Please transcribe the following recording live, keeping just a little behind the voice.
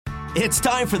It's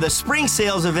time for the spring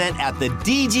sales event at the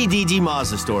DGDG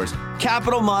Mazda stores.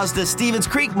 Capital Mazda, Stevens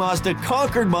Creek Mazda,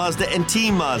 Concord Mazda, and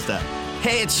Team Mazda.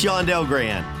 Hey, it's Shondell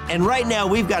Grand. And right now,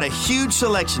 we've got a huge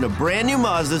selection of brand new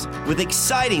Mazdas with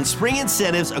exciting spring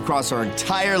incentives across our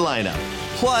entire lineup.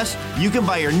 Plus, you can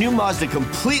buy your new Mazda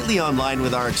completely online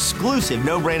with our exclusive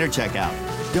no-brainer checkout.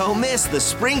 Don't miss the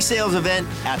spring sales event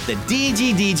at the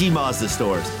DGDG Mazda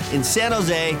stores in San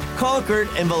Jose, Concord,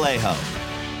 and Vallejo.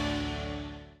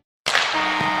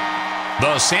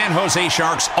 The San Jose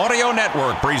Sharks Audio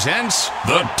Network presents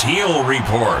the Teal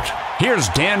Report. Here's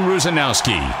Dan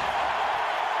Rusanowski.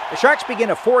 The Sharks begin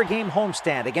a 4-game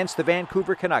homestand against the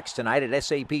Vancouver Canucks tonight at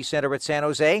SAP Center at San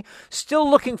Jose, still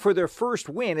looking for their first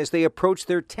win as they approach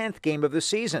their 10th game of the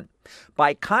season.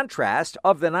 By contrast,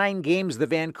 of the 9 games the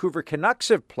Vancouver Canucks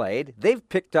have played, they've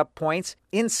picked up points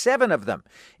in 7 of them,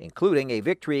 including a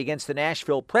victory against the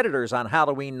Nashville Predators on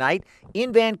Halloween night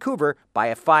in Vancouver by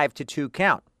a 5-2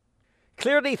 count.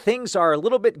 Clearly, things are a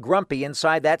little bit grumpy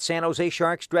inside that San Jose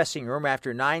Sharks dressing room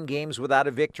after 9 games without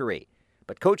a victory.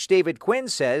 But Coach David Quinn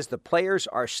says the players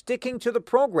are sticking to the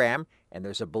program, and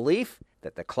there's a belief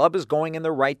that the club is going in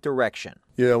the right direction.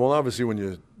 Yeah, well, obviously when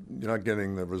you're not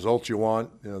getting the results you want,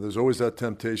 there's always that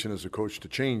temptation as a coach to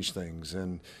change things.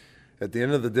 And at the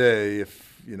end of the day,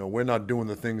 if we're not doing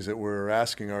the things that we're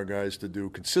asking our guys to do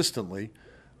consistently,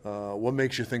 what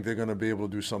makes you think they're going to be able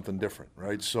to do something different,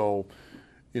 right? So,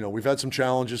 we've had some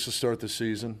challenges to start the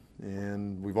season,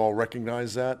 and we've all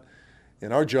recognized that.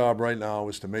 And our job right now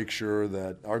is to make sure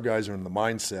that our guys are in the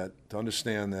mindset to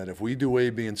understand that if we do A,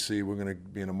 B, and C, we're going to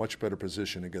be in a much better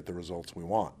position to get the results we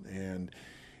want. And,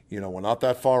 we're not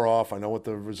that far off. I know what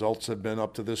the results have been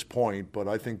up to this point, but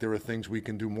I think there are things we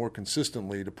can do more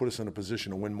consistently to put us in a position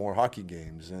to win more hockey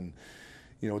games. And,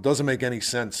 it doesn't make any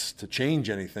sense to change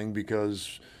anything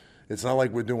because it's not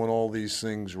like we're doing all these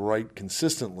things right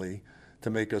consistently to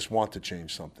make us want to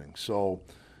change something. So,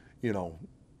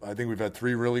 I think we've had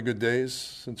 3 really good days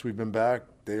since we've been back.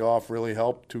 Day off really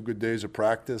helped. 2 good days of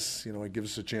practice. It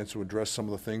gives us a chance to address some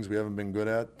of the things we haven't been good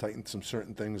at, tighten some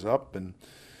certain things up, and,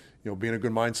 be in a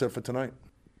good mindset for tonight.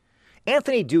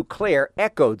 Anthony Duclair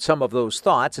echoed some of those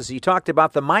thoughts as he talked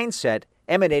about the mindset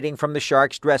emanating from the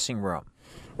Sharks dressing room.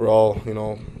 We're all,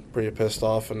 pretty pissed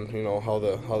off and, how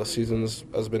the season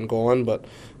has been going. But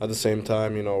at the same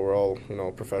time, we're all,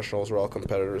 professionals. We're all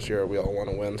competitors here. We all want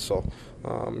to win. So,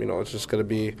 it's just going to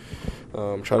be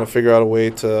trying to figure out a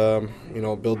way to,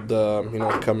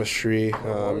 build, chemistry,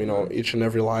 each and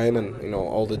every line and,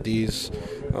 all the Ds,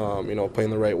 playing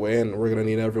the right way. And we're going to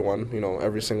need everyone,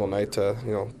 every single night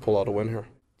to, pull out a win here.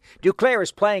 Duclair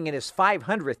is playing in his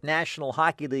 500th National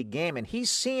Hockey League game, and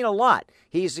he's seen a lot.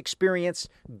 He's experienced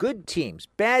good teams,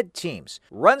 bad teams,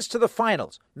 runs to the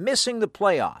finals, missing the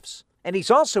playoffs. And he's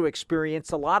also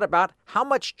experienced a lot about how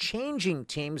much changing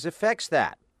teams affects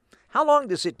that. How long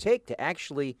does it take to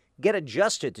actually get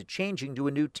adjusted to changing to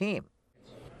a new team?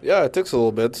 Yeah, it takes a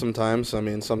little bit sometimes. I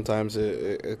mean, sometimes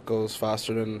it goes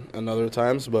faster than other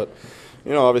times, but,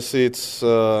 obviously it's...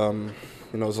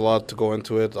 there's a lot to go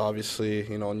into it. Obviously,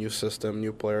 new system,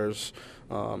 new players.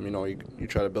 You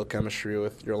try to build chemistry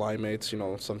with your line mates.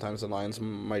 Sometimes the lines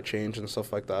might change and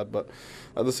stuff like that. But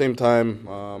at the same time,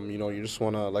 you just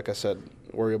want to, like I said,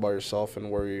 worry about yourself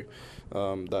and worry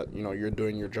that, you're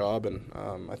doing your job. And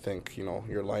I think,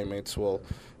 your line mates will,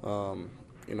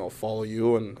 follow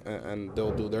you and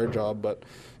they'll do their job. But,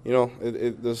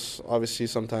 there's obviously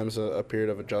sometimes a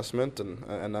period of adjustment,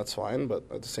 and that's fine. But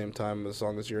at the same time, as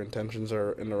long as your intentions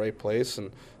are in the right place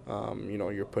and,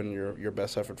 you're putting your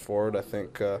best effort forward, I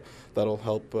think that'll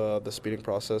help the speeding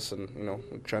process and,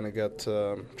 trying to get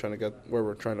where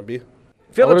we're trying to be.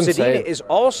 Philip Zadina is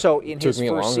also in his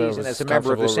first season as a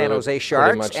member of the San Jose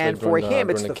Sharks, and for him,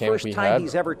 it's the first time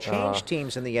he's ever changed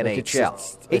teams in the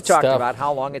NHL. He talked about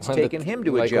how long it's taken him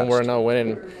to adjust. When we're not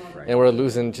winning and we're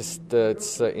losing, it's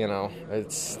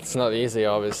not easy,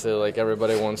 obviously. Like,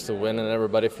 everybody wants to win, and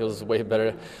everybody feels way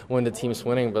better when the team's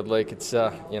winning, but,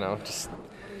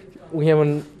 we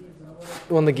haven't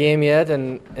won the game yet,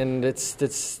 and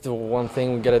it's the one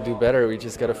thing we got to do better. We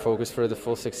just got to focus for the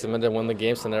full 60 minutes and win the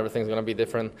games, and everything's going to be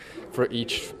different for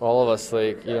all of us,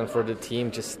 even for the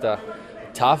team. Just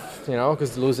tough,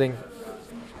 because losing,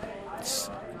 it's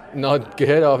not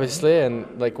good, obviously, and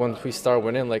once we start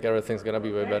winning, everything's going to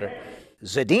be way better.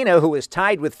 Zadina, who is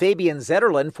tied with Fabian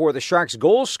Zetterlund for the Sharks'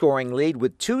 goal-scoring lead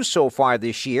with 2 so far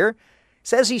this year,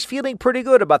 says he's feeling pretty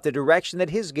good about the direction that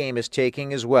his game is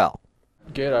taking as well.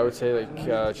 Good, I would say,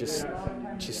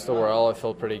 just overall I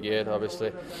felt pretty good. Obviously,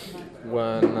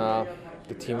 when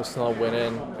the team is not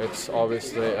winning. It's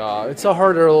obviously it's a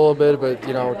harder a little bit, but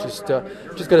just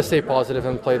gotta stay positive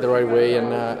and play the right way,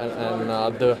 and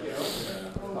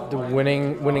the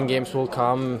winning games will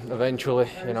come eventually.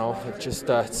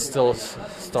 It's still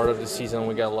start of the season.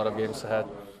 We got a lot of games ahead.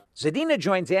 Zadina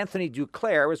joins Anthony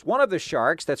Duclair as one of the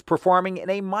Sharks that's performing in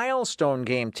a milestone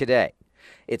game today.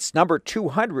 It's number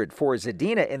 200 for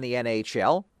Zadina in the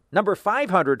NHL, number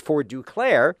 500 for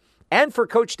Duclair, and for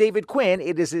Coach David Quinn,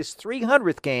 it is his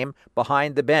 300th game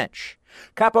behind the bench.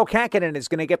 Kaapo Kähkönen is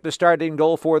going to get the starting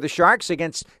goal for the Sharks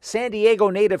against San Diego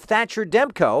native Thatcher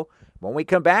Demko. When we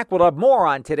come back, we'll have more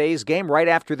on today's game right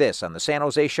after this on the San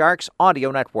Jose Sharks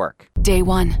Audio Network. Day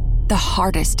one, the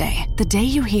hardest day. The day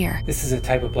you hear, "This is a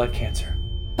type of blood cancer."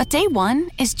 But day one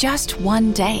is just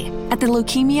one day. At the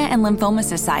Leukemia and Lymphoma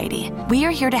Society, we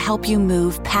are here to help you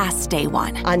move past day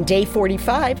one. On day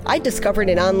 45, I discovered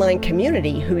an online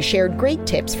community who shared great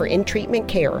tips for in-treatment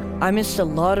care. I missed a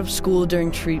lot of school during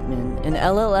treatment, and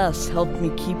LLS helped me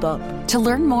keep up. To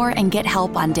learn more and get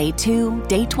help on day 2,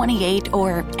 day 28,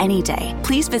 or any day,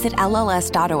 please visit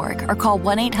LLS.org or call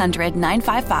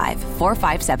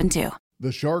 1-800-955-4572.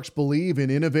 The Sharks believe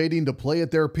in innovating to play at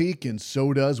their peak, and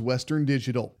so does Western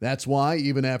Digital. That's why,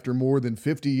 even after more than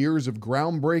 50 years of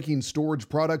groundbreaking storage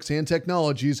products and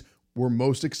technologies, we're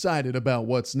most excited about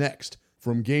what's next.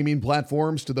 From gaming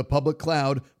platforms to the public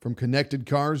cloud, from connected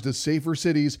cars to safer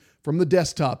cities, from the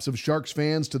desktops of Sharks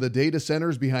fans to the data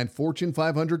centers behind Fortune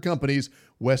 500 companies,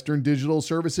 Western Digital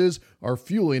services are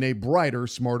fueling a brighter,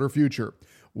 smarter future.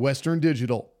 Western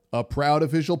Digital, a proud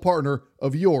official partner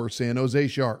of your San Jose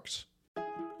Sharks.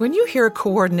 When you hear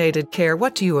coordinated care,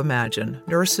 what do you imagine?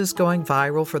 Nurses going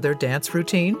viral for their dance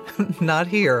routine? Not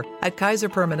here. At Kaiser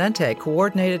Permanente,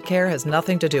 coordinated care has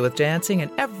nothing to do with dancing and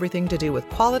everything to do with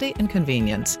quality and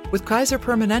convenience. With Kaiser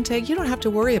Permanente, you don't have to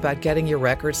worry about getting your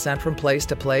records sent from place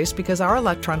to place because our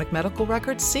electronic medical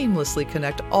records seamlessly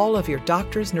connect all of your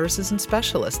doctors, nurses, and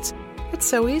specialists. It's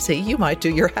so easy, you might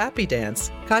do your happy dance.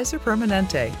 Kaiser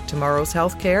Permanente. Tomorrow's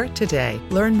healthcare today.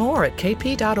 Learn more at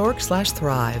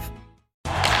kp.org/thrive.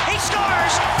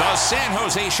 The San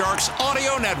Jose Sharks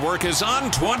Audio Network is on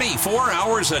 24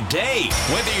 hours a day.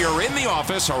 Whether you're in the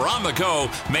office or on the go,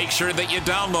 make sure that you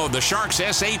download the Sharks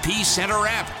SAP Center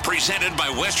app, presented by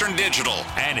Western Digital,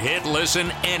 and hit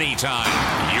listen anytime.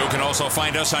 You can also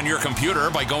find us on your computer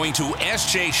by going to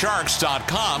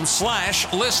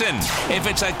sjsharks.com/listen. If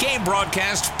it's a game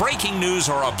broadcast, breaking news,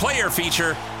 or a player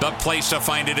feature, the place to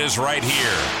find it is right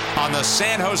here on the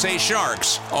San Jose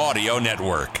Sharks Audio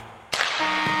Network.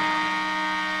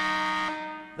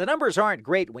 The numbers aren't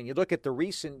great when you look at the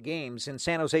recent games in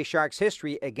San Jose Sharks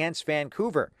history against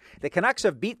Vancouver. The Canucks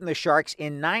have beaten the Sharks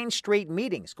in 9 straight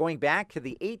meetings going back to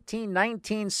the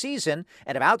 18-19 season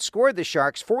and have outscored the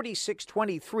Sharks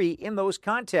 46-23 in those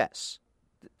contests.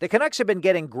 The Canucks have been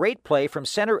getting great play from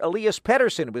center Elias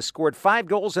Pettersson, who has scored 5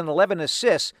 goals and 11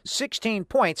 assists, 16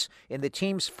 points in the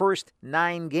team's first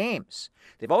 9 games.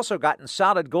 They've also gotten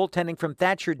solid goaltending from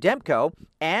Thatcher Demko,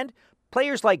 and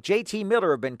players like JT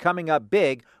Miller have been coming up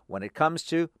big when it comes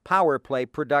to power play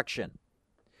production.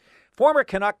 Former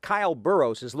Canuck Kyle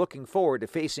Burroughs is looking forward to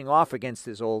facing off against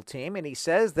his old team, and he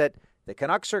says that the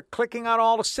Canucks are clicking on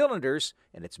all the cylinders,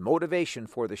 and it's motivation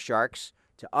for the Sharks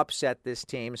to upset this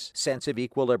team's sense of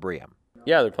equilibrium.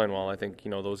 Yeah, they're playing well. I think,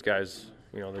 those guys,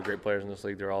 they're great players in this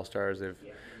league. They're all-stars.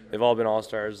 They've all been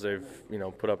all-stars. They've,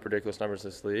 put up ridiculous numbers in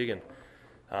this league, and,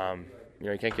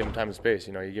 you can't give them time and space.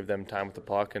 You give them time with the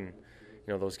puck, and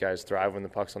those guys thrive when the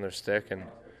puck's on their stick, and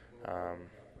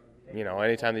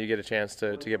anytime that you get a chance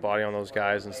to get body on those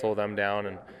guys and slow them down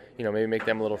and maybe make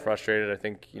them a little frustrated, I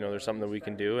think there's something that we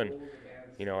can do, and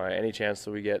any chance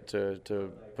that we get to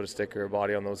put a stick or a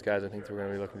body on those guys, I think we're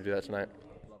going to be looking to do that tonight.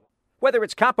 Whether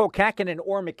it's Kaapo Kähkönen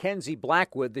or Mackenzie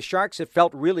Blackwood, the Sharks have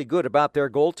felt really good about their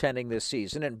goaltending this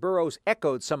season, and Burroughs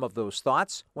echoed some of those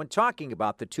thoughts when talking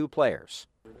about the two players.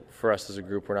 For us as a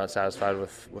group, we're not satisfied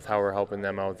with how we're helping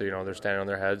them out. They're standing on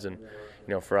their heads, and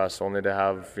for us only to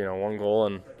have 1 goal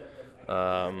and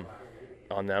on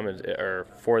them or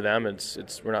for them,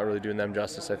 it's we're not really doing them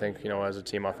justice. I think as a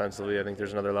team offensively, I think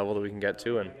there's another level that we can get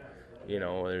to, and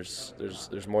there's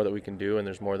more that we can do, and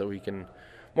there's more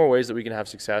ways that we can have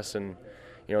success, and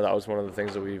that was one of the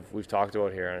things that we've talked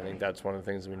about here, and I think that's one of the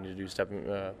things that we need to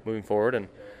do moving forward, and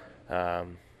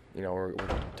we're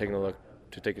taking a look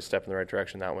to take a step in the right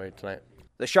direction that way tonight.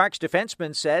 The Sharks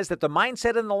defenseman says that the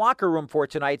mindset in the locker room for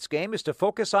tonight's game is to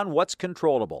focus on what's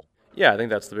controllable. Yeah, I think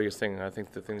that's the biggest thing. I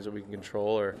think the things that we can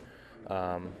control are,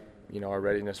 our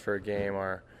readiness for a game,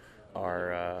 our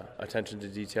attention to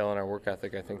detail, and our work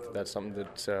ethic. I think that's something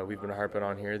that we've been harping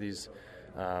on here these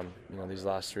these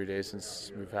last 3 days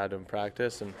since we've had them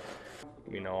practice. And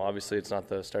obviously it's not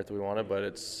the start that we wanted, but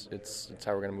it's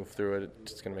how we're going to move through it.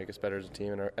 It's going to make us better as a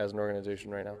team and as an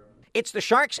organization right now. It's the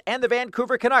Sharks and the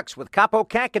Vancouver Canucks, with Kaapo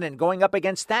Kähkönen going up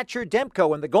against Thatcher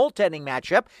Demko in the goaltending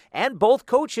matchup, and both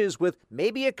coaches with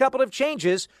maybe a couple of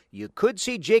changes. You could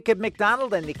see Jacob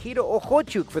McDonald and Nikita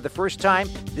Okhotyuk for the first time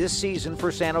this season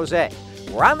for San Jose.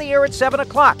 We're on the air at 7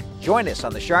 o'clock. Join us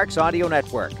on the Sharks Audio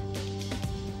Network.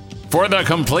 For the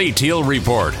complete Teal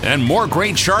Report and more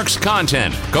great Sharks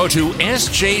content, go to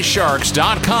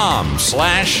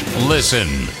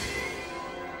sjsharks.com/listen.